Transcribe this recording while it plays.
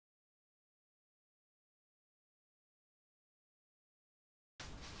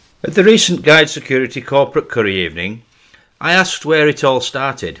At the recent Guide Security Corporate Curry Evening, I asked where it all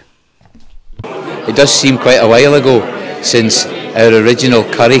started. It does seem quite a while ago since our original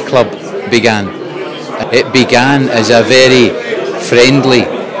Curry Club began. It began as a very friendly,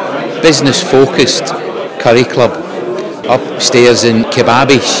 business-focused curry club upstairs in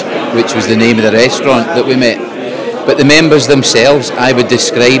Kebabish, which was the name of the restaurant that we met. But the members themselves, I would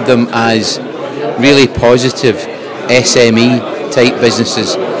describe them as really positive SME type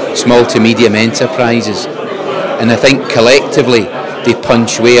businesses, small to medium enterprises. And I think collectively they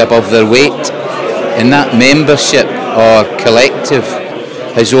punch way above their weight. And that membership or collective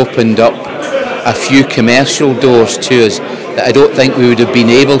has opened up a few commercial doors to us that I don't think we would have been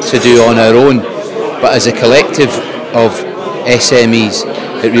able to do on our own. But as a collective of SMEs,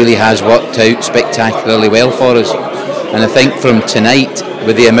 it really has worked out spectacularly well for us. And I think from tonight,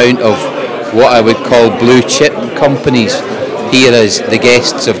 with the amount of what I would call blue chip companies here as the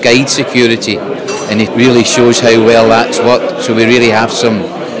guests of Guide Security, and it really shows how well that's worked. So we really have some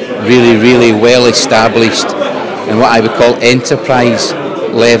really well established and what I would call enterprise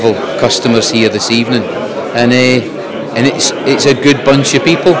level customers here this evening, and it's a good bunch of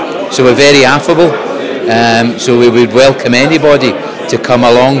people, so we're very affable, so we would welcome anybody to come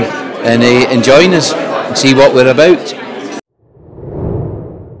along and join us and see what we're about.